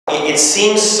It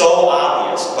seems so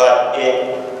obvious, but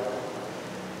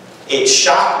it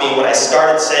shocked me when I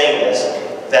started saying this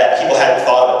that people hadn't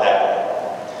thought of it that way.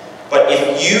 But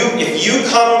if you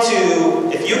come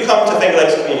to Finger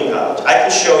Lakes Community College, I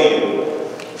can show you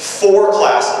 4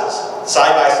 classes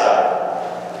side by side,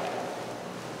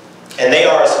 and they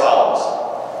are as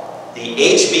follows: the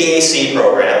HVAC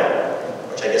program,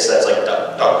 which I guess that's like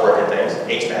ductwork and things,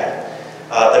 HVAC.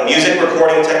 The Music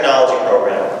Recording Technology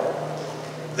program,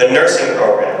 the Nursing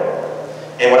program,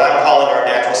 and what I'm calling our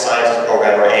Natural Sciences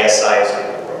program, or AS Science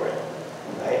program.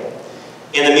 Right?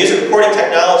 In the Music Recording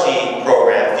Technology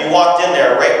program, if you walked in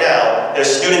there right now,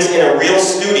 there's students in a real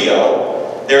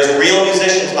studio, there's real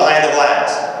musicians behind the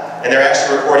glass, and they're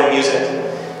actually recording music.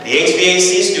 The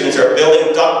HVAC students are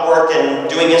building ductwork and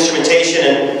doing instrumentation,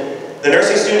 and the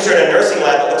nursing students are in a nursing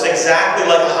lab that looks exactly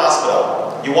like a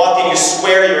hospital. You walk in, you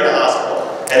swear you're in a hospital.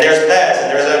 And there's beds,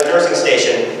 and there's a nursing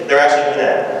station. They're actually doing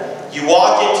that. You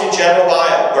walk into general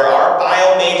bio, where our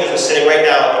bio majors are sitting right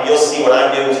now, and you'll see what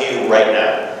I'm doing to you right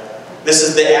now. This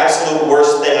is the absolute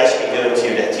worst thing I should be doing to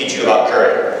you to teach you about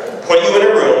curry. Put you in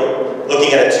a room,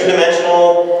 looking at a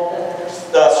 2-dimensional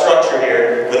structure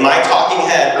here, with my talking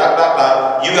head, blah, blah,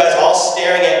 blah, you guys all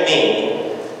staring at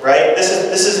me, right?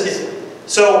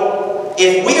 So,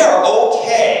 if we are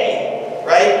okay,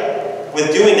 right,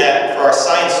 with doing that for our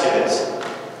science students,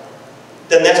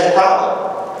 then that's a problem.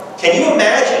 Can you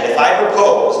imagine if I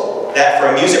proposed that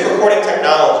for music recording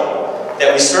technology,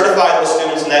 that we certify those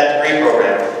students in that degree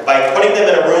program by putting them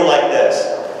in a room like this,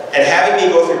 and having me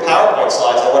go through PowerPoint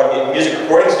slides on what a music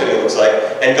recording studio looks like,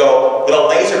 and go with a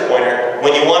laser pointer,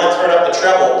 when you want to turn up the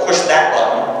treble, push that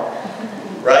button,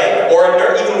 right? Or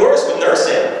even worse, with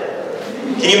nursing.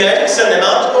 Can you imagine sending them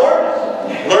out the door?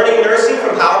 Learning nursing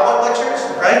from PowerPoint lectures,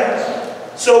 right?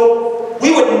 So, we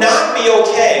would not be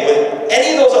okay with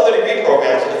any of those other degree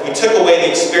programs if we took away the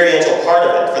experiential part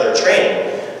of it for their training.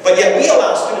 But yet we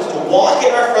allow students to walk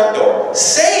in our front door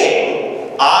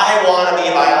saying, I want to be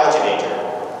a biology major.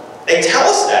 They tell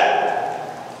us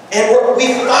that. And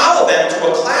we follow them to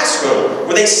a classroom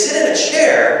where they sit in a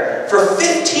chair for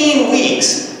 15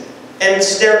 weeks and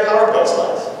stare at PowerPoint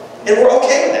slides. And we're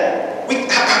okay with that.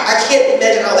 I can't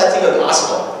imagine how that's even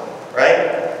possible,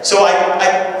 right? So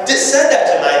I said that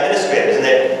to my administrators, and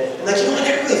they're like, you know, I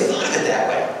never really thought of it that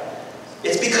way.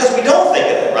 It's because we don't think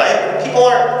of it, right?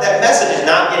 That message is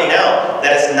not getting out,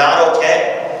 that it's not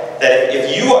okay. That if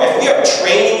we are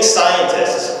training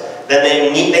scientists, then they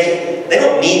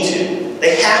don't need to.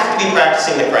 They have to be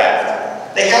practicing the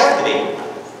craft. They have to be.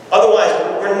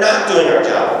 Otherwise, we're not doing our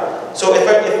job. So if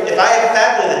I have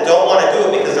faculty that don't want to do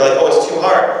it because they're like, oh, it's too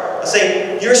hard, I'll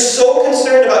say, you're so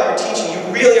concerned about your teaching, you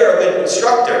really are a good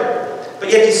instructor. But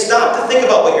yet you stop to think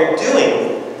about what you're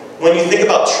doing when you think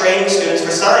about training students for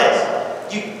science.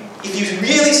 If you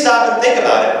really stop and think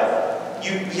about it,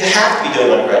 you have to be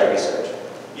doing undergraduate research.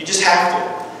 You just have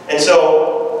to. And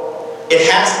so it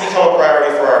has to become a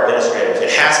priority for our administrators.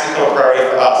 It has to become a priority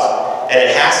for us. And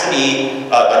it has to be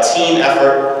a team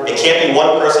effort. It can't be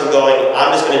one person going,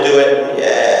 I'm just going to do it,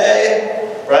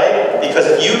 yay, right? Because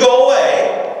if you go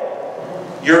away,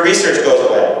 your research goes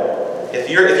away. If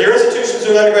your institution's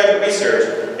doing undergraduate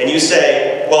research, and you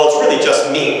say, well, it's really just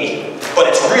me, but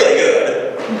it's really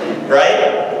good,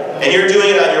 right? And you're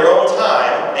doing it on your own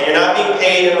time, and you're not being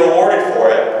paid and rewarded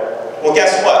for it, well,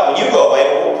 guess what? When you go away,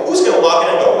 well, who's going to walk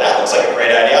in and go, that looks like a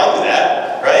great idea, I'll do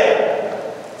that, right?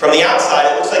 From the outside,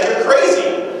 it looks like you're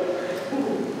crazy.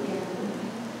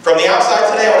 From the outside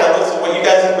today, when I looked at what you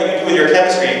do with your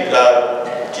chemistry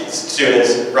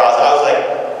students, Raza, I was like,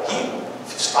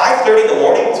 it's 5:30 in the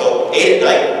morning until 8 at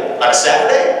night on a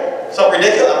Saturday? Something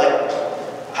ridiculous. I'm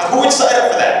like, who would sign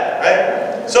up for that,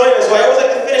 right? So anyway, I always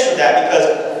like to finish with that because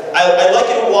I like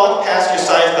you to walk past your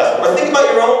science class. Or think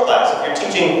about your own class. If you're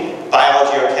teaching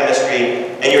biology or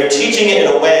chemistry, and you're teaching it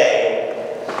in a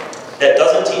way that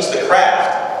doesn't teach the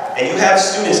craft, and you have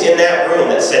students in that room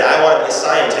that said, I want to be a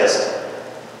scientist,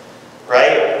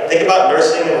 right? Think about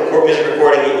nursing and music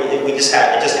recording. It just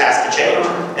has to change.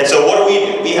 And so what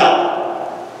do? We help.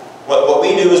 What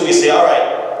we do is we say, all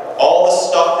right, all the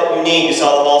stuff that you need, you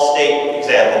saw the Ball State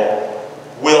example,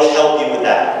 we'll help you with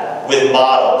that. With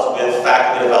models, with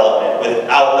faculty development, with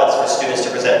outlets for students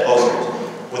to present posters,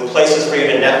 with places for you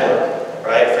to network,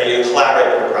 right? For you to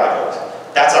collaborate with your projects.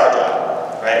 That's our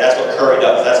job, right? That's what Curry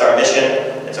does. That's our mission,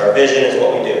 it's our vision, it's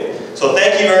what we do. So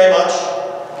thank you very much.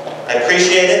 I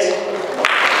appreciate it.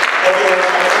 Hope you learned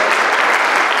something.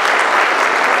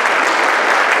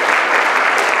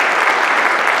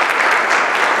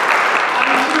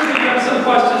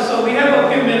 Questions, so we have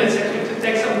a few minutes to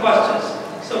take some questions.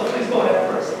 So please go ahead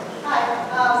first. Hi,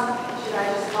 should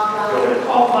I just talk about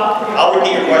Call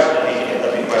question.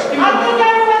 Let me question. I think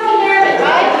everyone can hear me,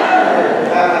 right?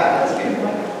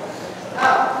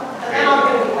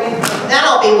 Then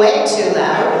I'll be way too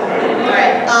loud. All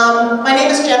right. My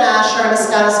name is Jen Asher. I'm a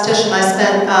statistician. I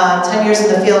spent 10 years in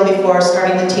the field before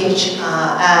starting to teach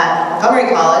at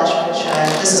Montgomery College, which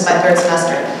this is my 3rd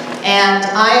semester. And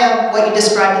I am what you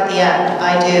described at the end.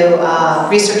 I do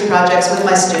research projects with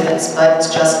my students, but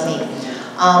it's just me.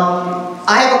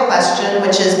 I have a question,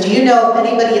 which is, do you know if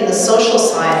anybody in the social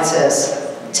sciences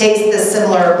takes this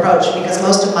similar approach? Because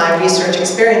most of my research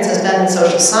experience has been in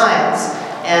social science,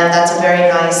 and that's a very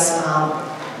nice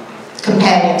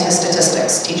companion to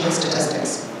statistics, teaching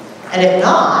statistics. And if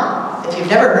not, if you've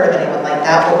never heard of anyone like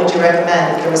that, what would you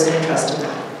recommend if there was an interest in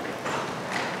that?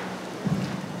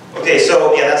 Okay,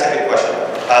 so yeah, that's a good question.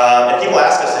 And people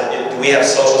ask us, do we have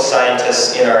social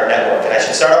scientists in our network? And I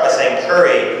should start out by saying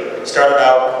Curry started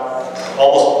out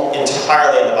almost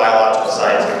entirely in the biological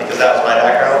sciences because that was my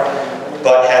background,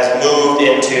 but has moved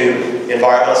into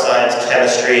environmental science,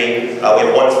 chemistry. We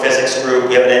have one physics group,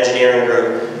 we have an engineering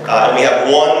group, and we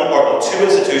have one or 2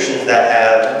 institutions that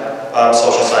have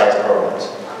social science programs.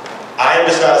 I am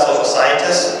just not a social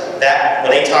scientist. That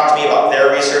when they talk to me about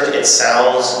their research, it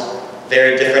sounds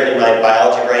very different in my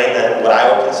biology brain than what I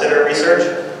would consider research,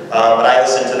 but I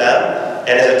listen to them,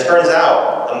 and as it turns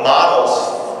out, the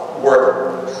models work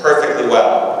perfectly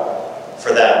well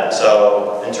for them,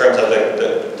 so in terms of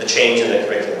the change in the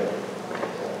curriculum.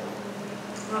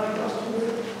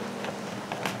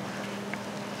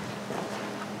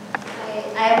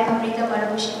 I am Amrita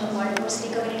Madhushan from Baltimore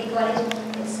City Community College.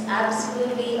 It's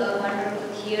absolutely wonderful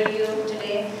to hear you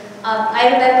today. I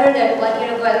remember that 1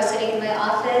 year ago I was sitting in my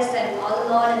office and all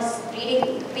alone and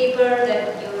reading the paper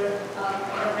that your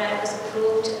grant was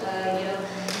approved,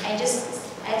 and just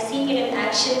seeing it in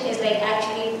action is like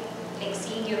actually like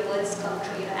seeing your words come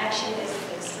true. Action is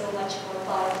like so much more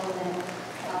powerful than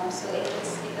so it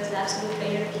was an absolute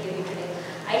pleasure to hear you today.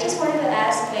 I just wanted to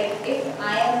ask, like, if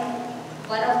I am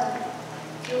one of the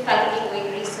few faculty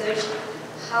doing research,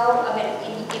 how, I mean,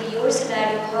 in your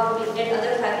scenario, how did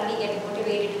other faculty get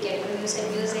motivated to get into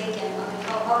music, and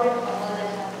how did all that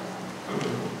happen?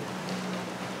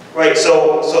 Right,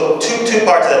 so two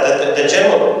parts of that. The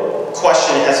general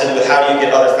question has to do with how do you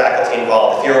get other faculty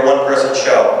involved. If you're a one-person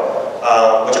show,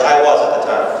 which I was at the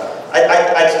time, I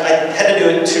had to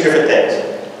do 2 different things.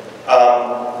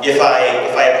 If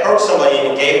I approached somebody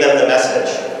and gave them the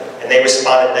message, and they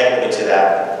responded negatively to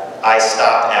that, I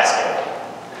stopped asking.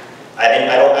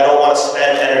 I don't want to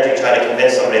spend energy trying to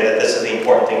convince somebody that this is the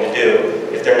important thing to do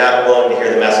if they're not willing to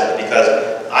hear the message, because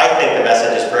I think the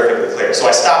message is perfectly clear. So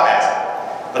I stopped asking.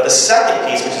 But the second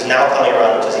piece, which is now coming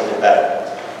around, which is even better,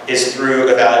 is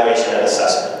through evaluation and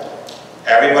assessment.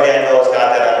 Everybody I know has got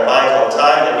that on their minds all the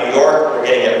time. In New York, we're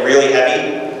getting it really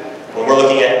heavy. When we're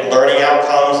looking at learning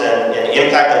outcomes and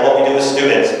impact on what we do with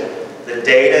students, the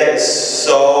data is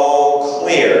so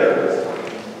clear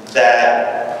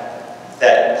that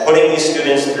putting these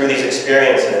students through these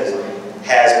experiences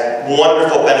has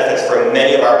wonderful benefits for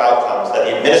many of our outcomes, that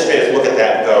the administrators look at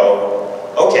that and go,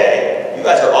 okay, you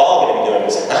guys are all going to be doing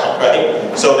this now,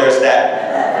 right? So there's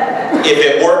that, if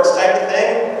it works type of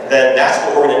thing, then that's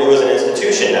what we're going to do as an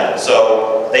institution now.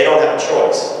 So they don't have a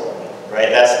choice, right?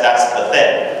 That's the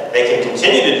thing. They can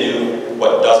continue to do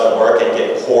what doesn't work and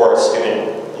get poor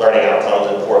student learning outcomes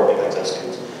and poor impacts on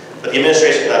students. But the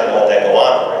administration is not going to let that go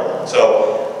on for very long. So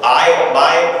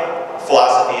my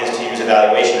philosophy is to use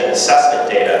evaluation and assessment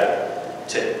data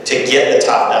to get the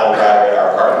top-down driver in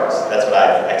our partners. That's what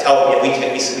I tell them. We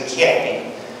can't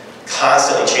be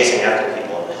constantly chasing after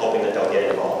people and hoping that they'll get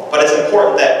involved. But it's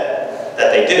important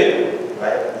that they do,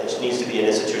 right? There just needs to be an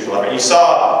institutional effort. You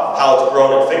saw how it's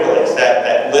grown at Finger Lakes,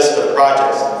 that list of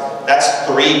projects. That's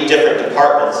 3 different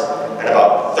departments and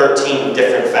about 13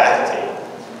 different faculty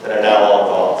that are now all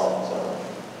involved.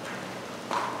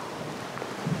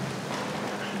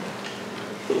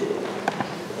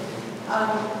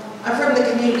 I'm from the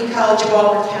Community College of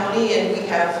Baltimore County, and we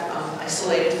have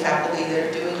isolated faculty that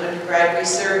are doing undergrad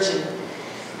research,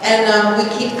 and we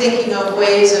keep thinking of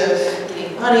ways of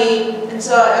getting money. And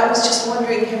so I was just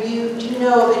wondering, do you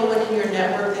know of anyone in your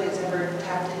network that has ever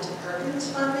tapped into Perkins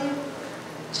funding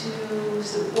to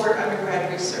support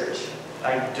undergrad research?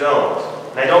 I don't.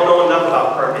 And I don't know enough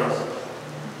about Perkins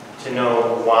to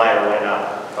know why or why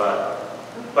not.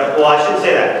 But well, I shouldn't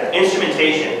say that.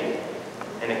 Instrumentation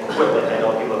and equipment, I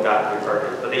know people have gotten through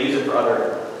Perkins, but they use it for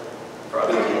other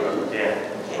people. Yeah.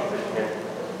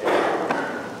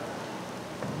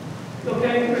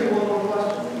 Okay, there's one more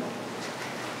question.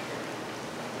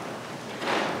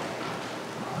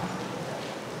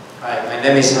 Hi, my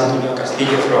name is Antonio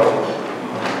Castillo from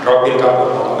Rockville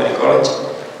campus, Montgomery College.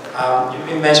 You've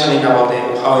been mentioning about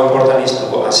how important it is to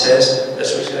assess the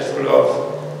successful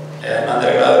of an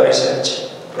undergraduate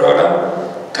research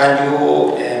program. Can you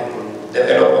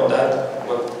develop on that?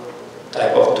 What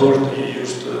type of tools do you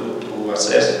use to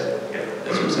assess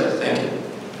the success? Thank you.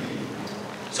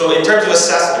 So in terms of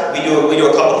assessment, we do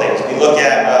a couple things. We look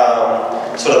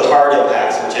at sort of hard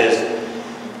impacts, which is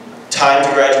time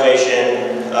to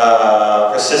graduation,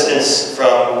 persistence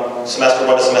from semester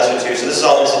 1 to semester 2. So this is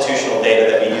all institutional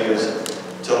data that we use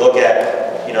to look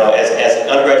at, you know, as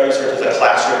undergraduate research as a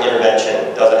classroom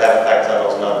intervention, does it have effects on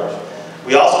those numbers?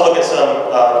 We also look at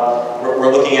some,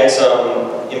 we're looking at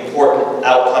some important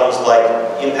outcomes like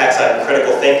impacts on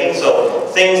critical thinking. So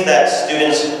things that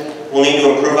students will need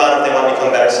to improve on if they want to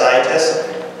become better scientists.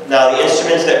 Now the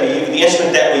instrument that we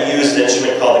use is an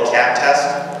instrument called the CAT test.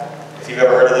 If you've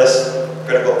ever heard of this,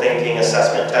 critical thinking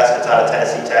assessment test, it's out of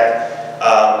Tennessee Tech.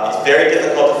 It's very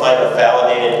difficult to find a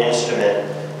validated instrument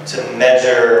to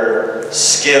measure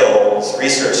skills,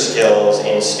 research skills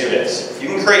in students. You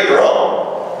can create your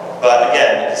own, but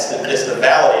again, it's the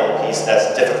validated piece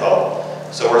that's difficult.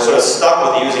 So we're sort of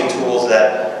stuck with using tools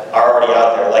that are already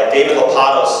out there, like David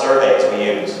Lopato's surveys we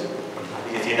use.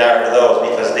 If you've not heard of those,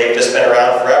 because they've just been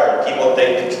around forever.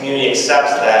 The community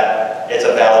accepts that it's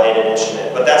a validated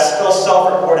instrument. But that's still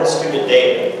self-reported student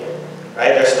data,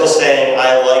 right? They're still saying,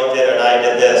 I liked it and I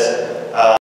did this.